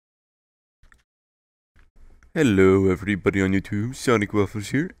Hello everybody on YouTube,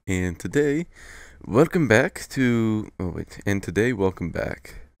 SonicWaffles here, and today, welcome back to, welcome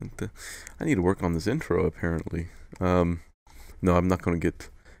back. I need to work on this intro apparently. No, I'm not going to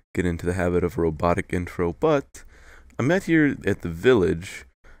get into the habit of a robotic intro, but I'm out here at the village,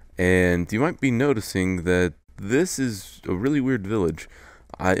 and you might be noticing that this is a really weird village.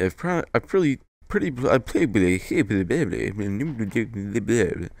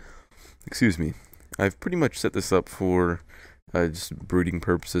 Excuse me. I've pretty much set this up for just breeding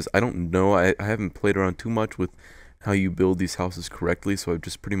purposes. I don't know. I haven't played around too much with how you build these houses correctly, so I've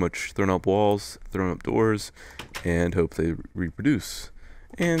just pretty much thrown up walls, thrown up doors, and hope they reproduce.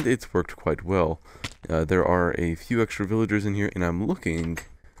 And it's worked quite well. There are a few extra villagers in here, and I'm looking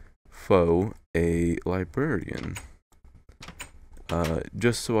for a librarian.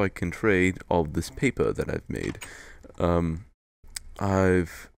 Just so I can trade all of this paper that I've made. Oh,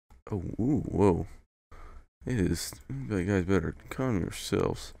 ooh, whoa. It is. You guys better calm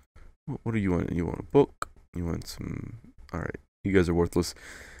yourselves. What do you want? You want a book? You want some? Alright. You guys are worthless.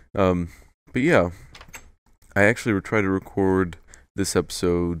 But yeah. I actually tried to record this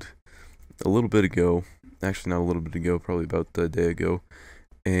episode a little bit ago. Actually, not a little bit ago. Probably about a day ago.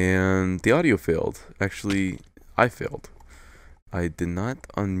 And the audio failed. Actually, I failed. I did not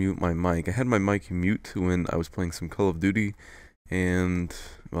unmute my mic. I had my mic mute when I was playing some Call of Duty. And,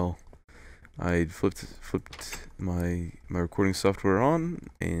 well, I flipped my recording software on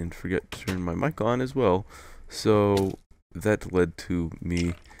and forget to turn my mic on as well. So that led to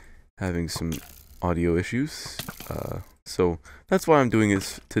me having some audio issues. So that's why I'm doing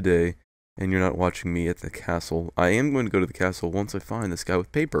this today, and you're not watching me at the castle. I am going to go to the castle once I find this guy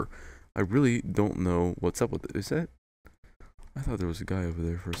with paper. I really don't know what's up with it. Is that? I thought there was a guy over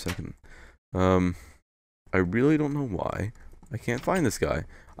there for a second. I really don't know why I can't find this guy.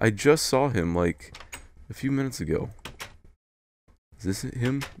 I just saw him like a few minutes ago. Is this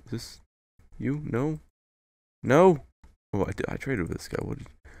him? Is this you? No? No? Oh, I traded with this guy.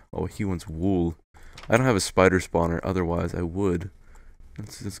 Oh, he wants wool. I don't have a spider spawner, otherwise I would.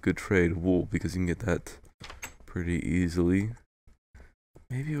 That's a good trade, wool, because you can get that pretty easily.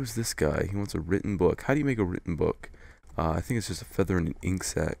 Maybe it was this guy. He wants a written book. How do you make a written book? I think it's just a feather and an ink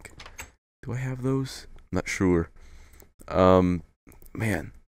sac. Do I have those? I'm not sure.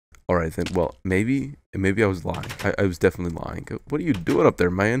 Man. Alright then, well, maybe I was lying. I was definitely lying. What are you doing up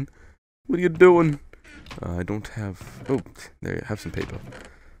there, man? What are you doing? I don't have... Oh, there you have some paper.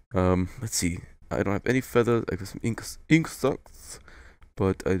 Let's see. I don't have any feathers. I got some ink sacs,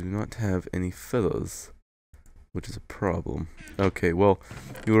 but I do not have any feathers, which is a problem. Okay, well,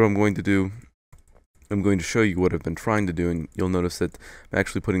 you know what I'm going to do? I'm going to show you what I've been trying to do, and you'll notice that I'm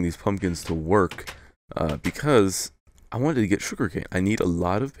actually putting these pumpkins to work, because I wanted to get sugarcane. I need a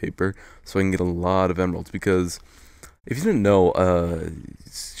lot of paper so I can get a lot of emeralds, because if you didn't know,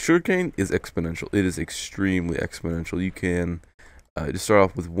 sugarcane is exponential. It is extremely exponential. You can just start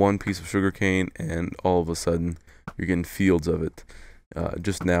off with one piece of sugarcane, and all of a sudden you're getting fields of it.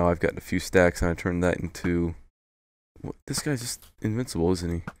 Just now I've gotten a few stacks, and I turned that into... What? This guy's just invincible,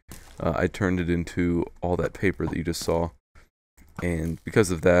 isn't he? I turned it into all that paper that you just saw, and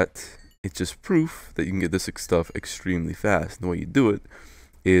because of that, it's just proof that you can get this stuff extremely fast. And the way you do it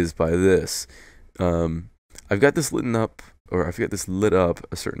is by this. I've got this lit up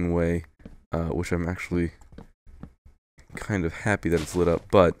a certain way, which I'm actually kind of happy that it's lit up.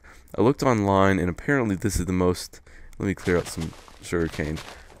 But I looked online, and apparently this is the most... Let me clear out some sugarcane.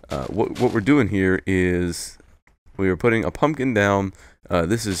 What we're doing here is we are putting a pumpkin down. I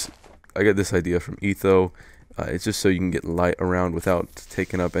got this idea from Etho. It's just so you can get light around without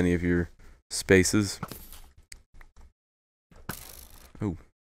taking up any of your spaces. Oh.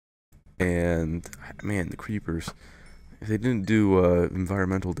 And, man, the creepers. If they didn't do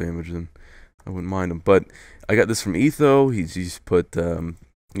environmental damage, then I wouldn't mind them. But I got this from Etho. He just put a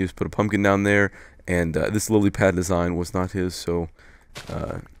pumpkin down there. And this lily pad design was not his, so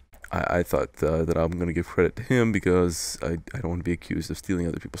I thought that I'm going to give credit to him, because I don't want to be accused of stealing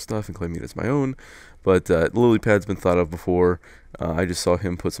other people's stuff and claiming it as my own. But the lily pad's been thought of before. I just saw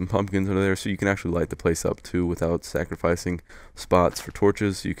him put some pumpkins under there, so you can actually light the place up too without sacrificing spots for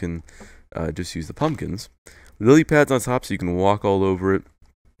torches. You can just use the pumpkins. Lily pad's on top, so you can walk all over it.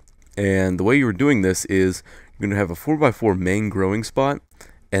 And the way you're doing this is you're going to have a 4x4 main growing spot,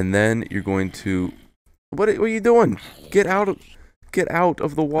 and then you're going to... What are you doing? Get out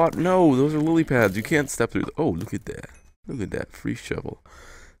of the water. No, those are lily pads. You can't step through. Oh, look at that. Look at that free shovel.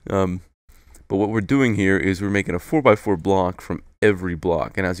 But what we're doing here is we're making a 4x4 block from every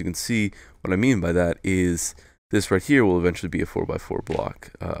block. And as you can see, what I mean by that is this right here will eventually be a 4x4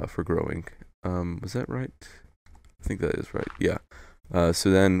 block for growing. Was that right? I think that is right. Yeah.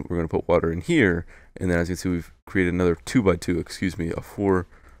 So then we're gonna put water in here, and then as you can see, we've created another 2x2. Excuse me, a four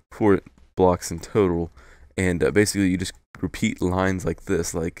blocks in total, and basically you just repeat lines like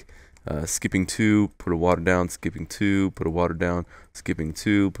this, like skipping 2, put a water down, skipping 2, put a water down, skipping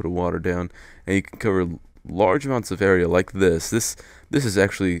 2, put a water down, and you can cover large amounts of area like this. This is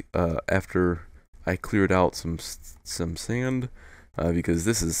actually after I cleared out some sand, because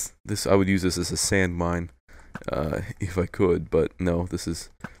this I would use this as a sand mine if I could, but no, this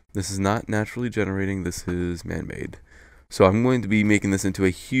is not naturally generating. This is man-made. So I'm going to be making this into a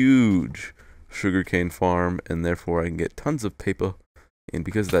huge sugarcane farm, and therefore I can get tons of paper, and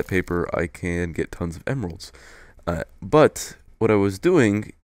because of that paper, I can get tons of emeralds. But what I was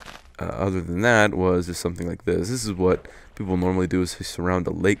doing, other than that, was just something like this. This is what people normally do: is surround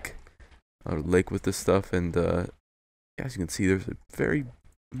a lake with this stuff, and as you can see, there's a very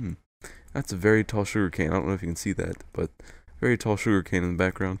that's a very tall sugarcane. I don't know if you can see that, but very tall sugarcane in the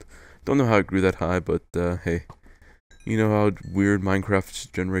background. Don't know how it grew that high, but hey, you know how weird Minecraft's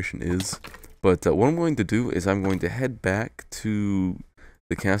generation is. But what I'm going to do is I'm going to head back to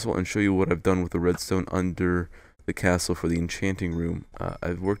the castle and show you what I've done with the redstone under the castle for the enchanting room.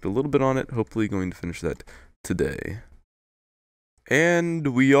 I've worked a little bit on it, hopefully going to finish that today. And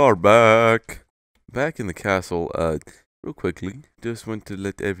we are back in the castle. Real quickly, just want to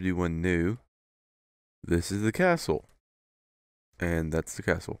let everyone know this is the castle, and that's the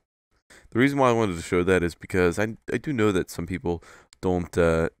castle. The reason why I wanted to show that is because I do know that some people don't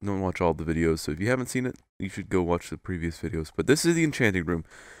watch all the videos, so if you haven't seen it, you should go watch the previous videos. But this is the enchanting room.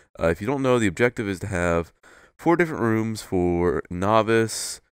 If you don't know, the objective is to have 4 different rooms for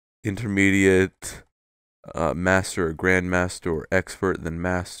novice, intermediate, master or grandmaster, or expert, then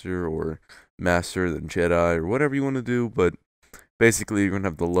master, or master, then Jedi, or whatever you want to do. But basically, you're going to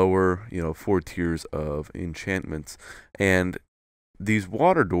have the lower, 4 tiers of enchantments. And these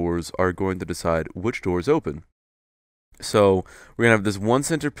water doors are going to decide which doors open. So we're going to have this one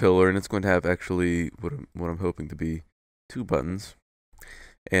center pillar, and it's going to have actually what I'm hoping to be 2 buttons.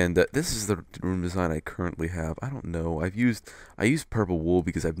 And this is the room design I currently have. I don't know. I used purple wool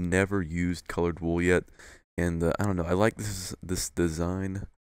because I've never used colored wool yet. And I don't know. I like this design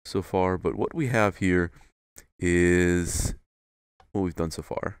so far. But what we have here is what we've done so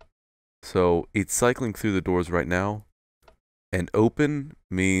far. So it's cycling through the doors right now. And open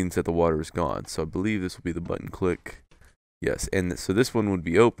means that the water is gone. So I believe this will be the button click. Yes. And so this one would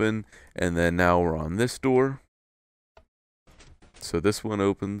be open. And then now we're on this door. So this one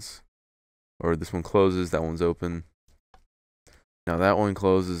opens, or this one closes, that one's open. Now that one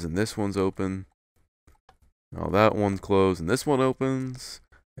closes and this one's open. Now that one's closed and this one opens.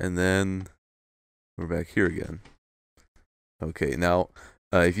 And then we're back here again. Okay, now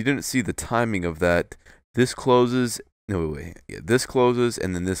if you didn't see the timing of that, this closes, no wait, yeah, this closes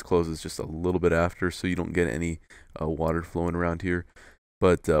and then this closes just a little bit after, so you don't get any water flowing around here.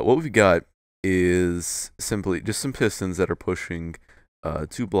 But what we've got is simply just some pistons that are pushing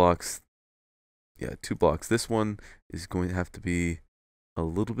 2 blocks. Yeah, 2 blocks. This one is going to have to be a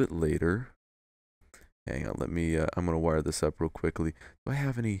little bit later. Hang on, let me, I'm going to wire this up real quickly. Do I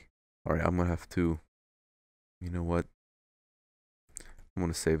have any? Alright, I'm going to have to, you know what? I'm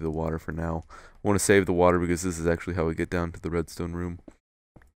going to save the water for now. I want to save the water because this is actually how we get down to the redstone room.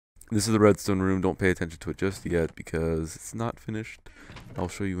 This is the redstone room. Don't pay attention to it just yet because it's not finished. I'll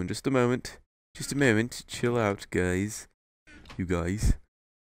show you in just a moment. Just a moment. Chill out, guys. You guys.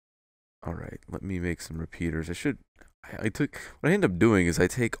 Alright, let me make some repeaters. What I end up doing is I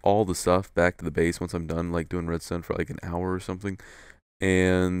take all the stuff back to the base once I'm done, like doing redstone for like an hour or something.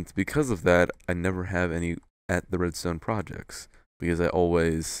 And because of that, I never have any at the redstone projects because I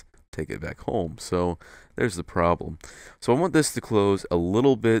always take it back home. So there's the problem. So I want this to close a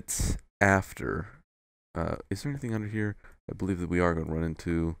little bit after. Is there anything under here? I believe that we are going to run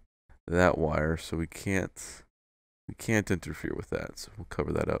into that wire, so we can't interfere with that, so we'll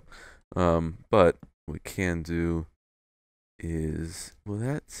cover that up. But what we can do is, will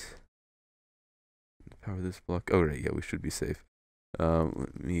that power this block? Oh right, yeah, we should be safe.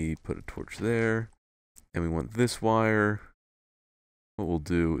 Let me put a torch there, and we want this wire. What we'll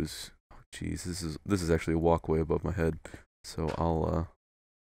do is, oh geez, this is actually a walkway above my head, so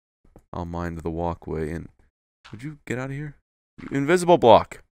I'll mind the walkway. And would you get out of here? You invisible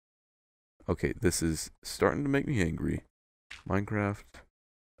block. Okay, this is starting to make me angry. Minecraft.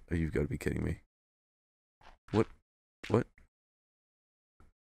 Oh, you've got to be kidding me. What? What?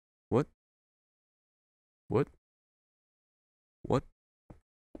 What? What? What?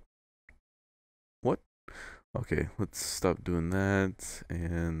 What? Okay, let's stop doing that.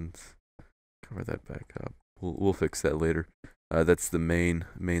 And cover that back up. We'll fix that later. That's the main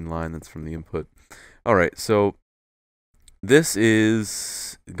line that's from the input. All right, so this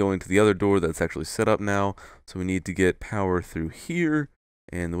is going to the other door that's actually set up now. So we need to get power through here,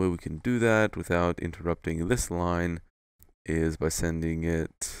 and the way we can do that without interrupting this line is by sending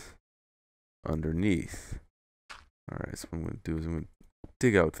it underneath. All right, so what I'm going to do is I'm going to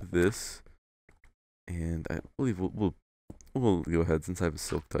dig out this, and I believe we'll go ahead, since I have a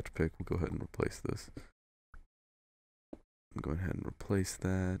silk touch pick, we'll go ahead and replace this. I'm going ahead and replace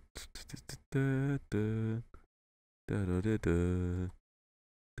that.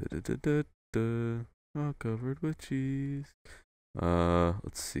 All covered with cheese.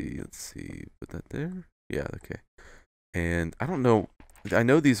 Let's see. Put that there. Yeah, okay. And I don't know. I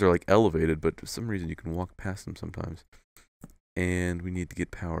know these are like elevated, but for some reason you can walk past them sometimes. And we need to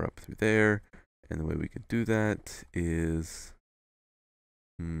get power up through there. And the way we can do that is,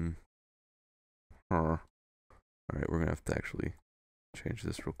 Alright, we're gonna have to actually change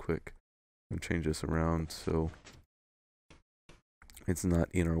this real quick. I'm gonna change this around so it's not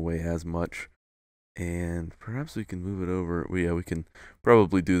in our way as much. And perhaps we can move it over. We can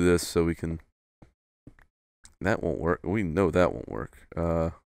probably do this so we can. That won't work. We know that won't work.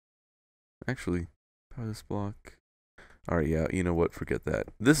 Actually, power this block. Alright, yeah, you know what? Forget that.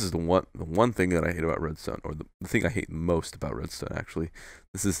 This is the one thing that I hate about Redstone, or the thing I hate most about Redstone, actually.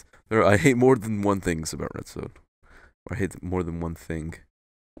 I hate more than one thing about Redstone. Or I hate more than one thing.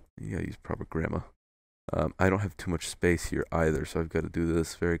 You gotta use proper grammar. I don't have too much space here either, so I've got to do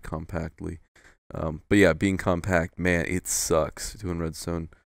this very compactly. But yeah, being compact, man, it sucks doing Redstone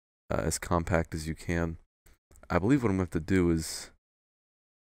as compact as you can. I believe what I'm going to have to do is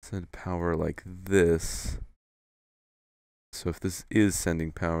send power like this. So if this is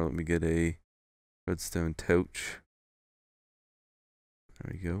sending power, let me get a redstone torch.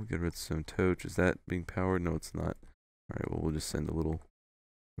 There we go, get a redstone torch. Is that being powered? No, it's not. Alright, well, we'll just send a little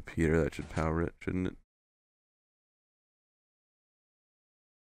repeater. That should power it, shouldn't it?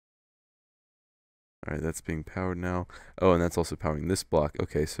 Alright, that's being powered now. Oh, and that's also powering this block.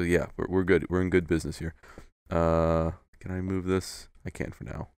 Okay, so yeah, we're good. We're in good business here. Can I move this? I can't for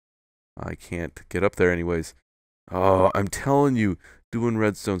now. I can't get up there anyways. Oh, I'm telling you, doing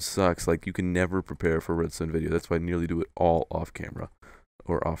redstone sucks. Like, you can never prepare for a redstone video. That's why I nearly do it all off camera.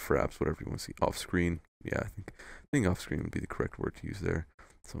 Or off fraps, whatever you want to see. Off screen. Yeah, I think off screen would be the correct word to use there.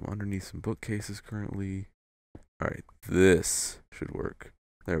 So I'm underneath some bookcases currently. Alright, this should work.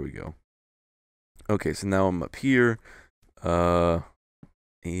 There we go. Okay, so now I'm up here.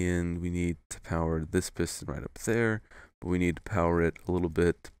 And we need to power this piston right up there. But we need to power it a little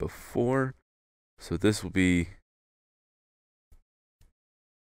bit before. So this will be...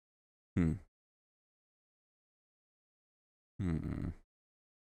 I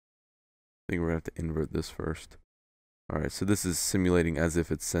think we're going to have to invert this first. Alright, so this is simulating as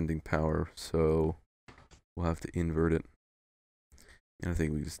if it's sending power, so we'll have to invert it. And I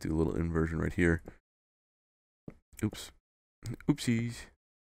think we just do a little inversion right here. Oops. Oopsies.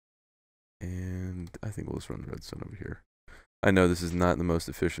 And I think we'll just run the redstone over here. I know this is not the most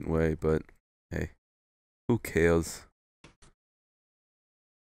efficient way, but hey, who cares?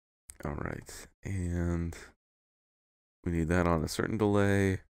 Alright, and we need that on a certain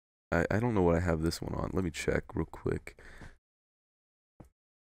delay. I don't know what I have this one on. Let me check real quick.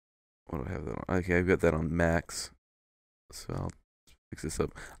 What do I have that on? Okay, I've got that on max. So I'll fix this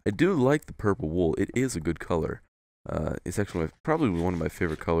up. I do like the purple wool. It is a good color. It's actually probably one of my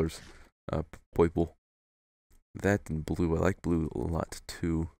favorite colors. Purple. That and blue. I like blue a lot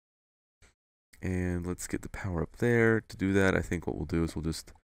too. And let's get the power up there. To do that, I think what we'll do is we'll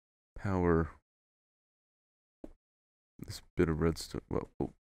just power this bit of redstone.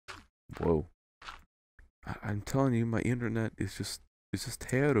 Whoa. I'm telling you, my internet is just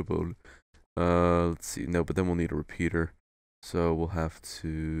terrible. Let's see. No, but then we'll need a repeater. So we'll have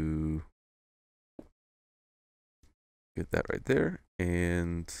to get that right there.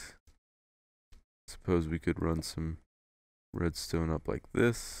 And suppose we could run some redstone up like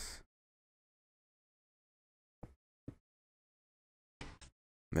this.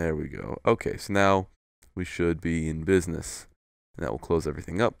 There we go. Okay, so now we should be in business. And that will close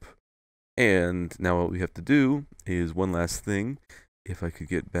everything up. And now what we have to do is one last thing. If I could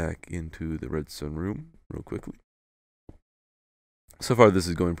get back into the redstone room real quickly. So far this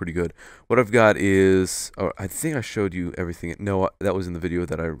is going pretty good. What I've got is, I think I showed you everything. No, that was in the video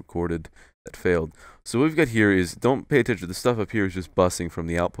that I recorded that failed. So what we've got here is, don't pay attention. The stuff up here is just busing from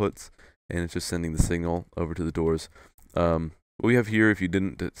the outputs. And it's just sending the signal over to the doors. What we have here, if you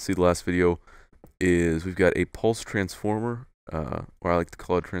didn't see the last video, is we've got a pulse transformer or I like to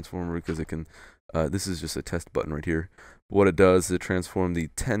call it a transformer because it can, this is just a test button right here. But what it does is it transforms the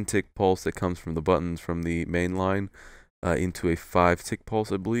 10 tick pulse that comes from the buttons from the main line into a 5 tick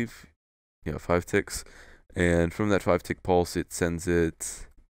pulse, I believe. Yeah, 5 ticks. And from that 5 tick pulse, it sends it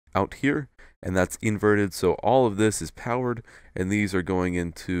out here, and that's inverted. So all of this is powered, and these are going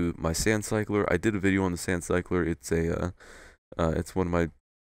into my sand cycler. I did a video on the sand cycler. It's a, it's one of my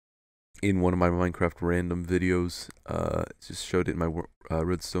Minecraft random videos. Just showed it in my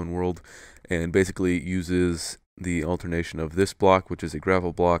Redstone world, and basically it uses the alternation of this block, which is a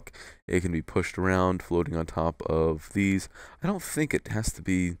gravel block. It can be pushed around, floating on top of these. I don't think it has to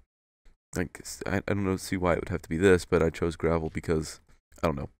be, like, I don't know, see why it would have to be this, but I chose gravel because, I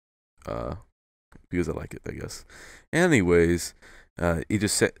don't know, because I like it, I guess. Anyways, it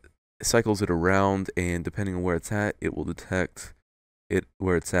just cycles it around, and depending on where it's at, it will detect it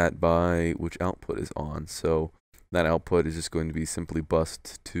where it's at by which output is on. So that output is just going to be simply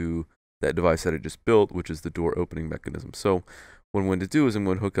bused to that device that I just built, which is the door opening mechanism. So what I'm going to do is I'm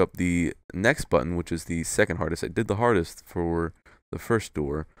going to hook up the next button, which is the second hardest. I did the hardest for the first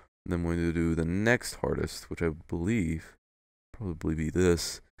door, and then I'm going to do the next hardest, which I believe probably be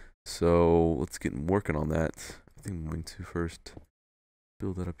this. So let's get working on that. I think I'm going to first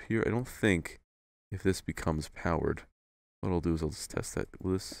build that up here. I don't think if this becomes powered, what I'll do is I'll just test that.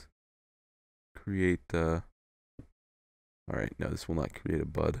 Will this create, alright, no, this will not create a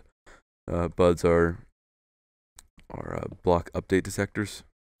bud. Buds are block update detectors.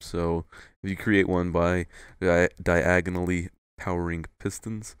 So if you create one by diagonally powering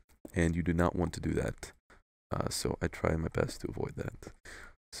pistons, and you do not want to do that. So I try my best to avoid that.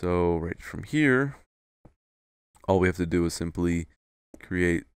 So right from here, all we have to do is simply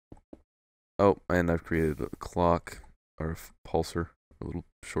create, oh, and I've created a clock, or a pulsar, a little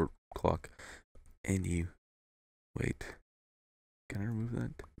short clock. And you, wait, can I remove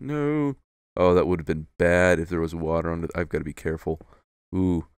that? No. Oh, that would have been bad if there was water on it. I've got to be careful.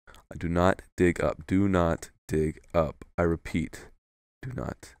 Ooh, do not dig up. Do not dig up. I repeat, do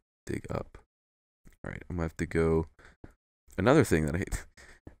not dig up. Alright, I'm going to have to go. Another thing that I hate.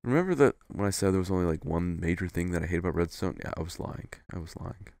 Remember that when I said there was only like one major thing that I hate about Redstone? Yeah, I was lying. I was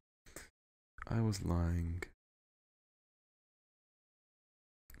lying. I was lying.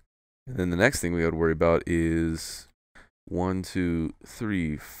 And then the next thing we got to worry about is 1, 2,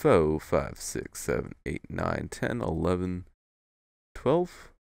 3, 4, 5, 6, 7, 8, 9, 10, 11,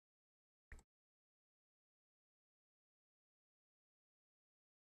 12.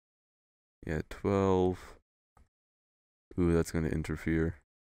 Yeah, 12. Ooh, that's going to interfere.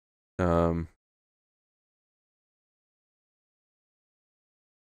 All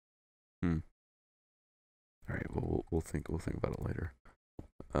right, well, we'll think about it later.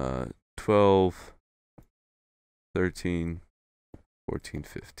 12, 13, 14,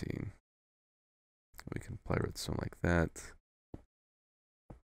 15. We can apply redstone like that.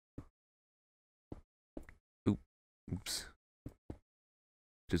 Oops.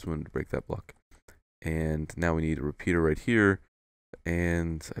 Just wanted to break that block. And now we need a repeater right here.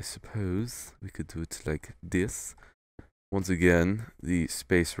 And I suppose we could do it like this. Once again, the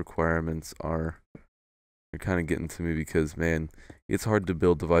space requirements are kind of getting to me because, man, it's hard to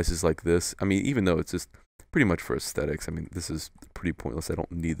build devices like this. I mean, even though it's just pretty much for aesthetics. I mean, this is pretty pointless. I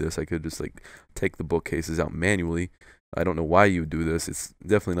don't need this. I could just, like, take the bookcases out manually. I don't know why you would do this. It's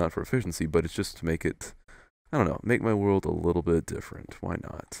definitely not for efficiency, but it's just to make it, I don't know, make my world a little bit different. Why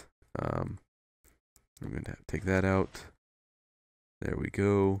not? I'm going to take that out. There we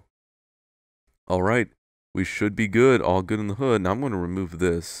go. All right. We should be good. All good in the hood. Now I'm going to remove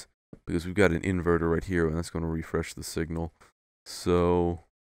this because we've got an inverter right here, and that's going to refresh the signal. So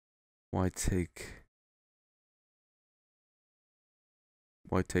why take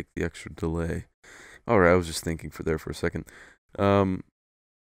the extra delay? All right, I was just thinking for a second. I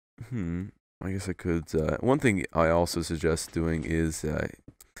guess I could. One thing I also suggest doing is if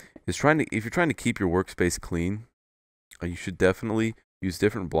you're trying to keep your workspace clean, you should definitely use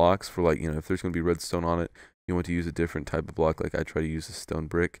different blocks for, like, if there's going to be redstone on it, you want to use a different type of block. Like I try to use a stone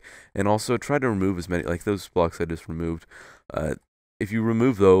brick, and also try to remove as many, like those blocks I just removed. If you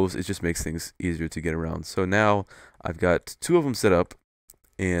remove those, it just makes things easier to get around. So now I've got 2 of them set up,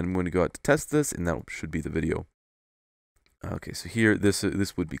 and I'm going to go out to test this, and that should be the video. Okay, so here this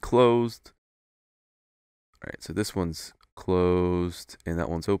would be closed. All right, so this one's closed, and that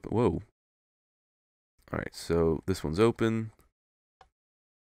one's open. Whoa. All right, so this one's open.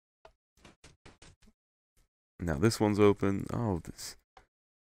 Now this one's open. Oh, this.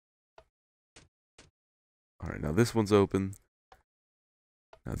 All right, now this one's open.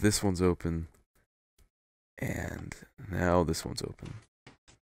 Now this one's open. And now this one's open.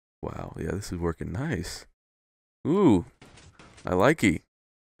 Wow, yeah, this is working nice. Ooh, I like it.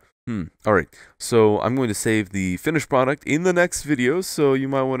 Alright, so I'm going to save the finished product in the next video, so you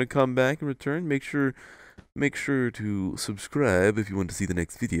might want to come back and return. Make sure to subscribe if you want to see the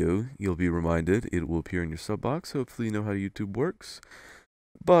next video. You'll be reminded. It will appear in your sub box. Hopefully you know how YouTube works.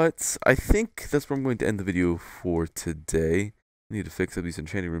 But I think that's where I'm going to end the video for today. I need to fix up these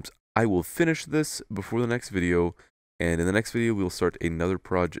enchanting rooms. I will finish this before the next video, and in the next video we'll start another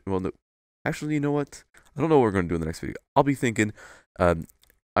project. Well, no, actually, you know what? I don't know what we're going to do in the next video. I'll be thinking,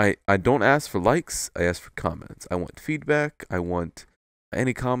 I don't ask for likes, I ask for comments. I want feedback, I want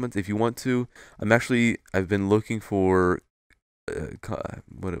any comments if you want to. I've been looking for,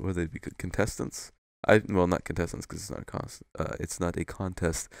 what would they be, contestants? Well, not contestants because it's not a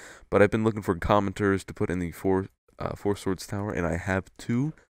contest, but I've been looking for commenters to put in the four swords tower, and I have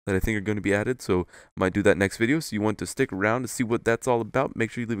 2 that I think are going to be added, so I might do that next video. So you want to stick around to see what that's all about.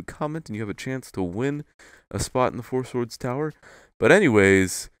 Make sure you leave a comment and you have a chance to win a spot in the 4 swords tower. But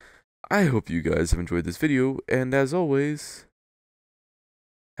anyways, I hope you guys have enjoyed this video, and as always,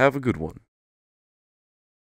 have a good one.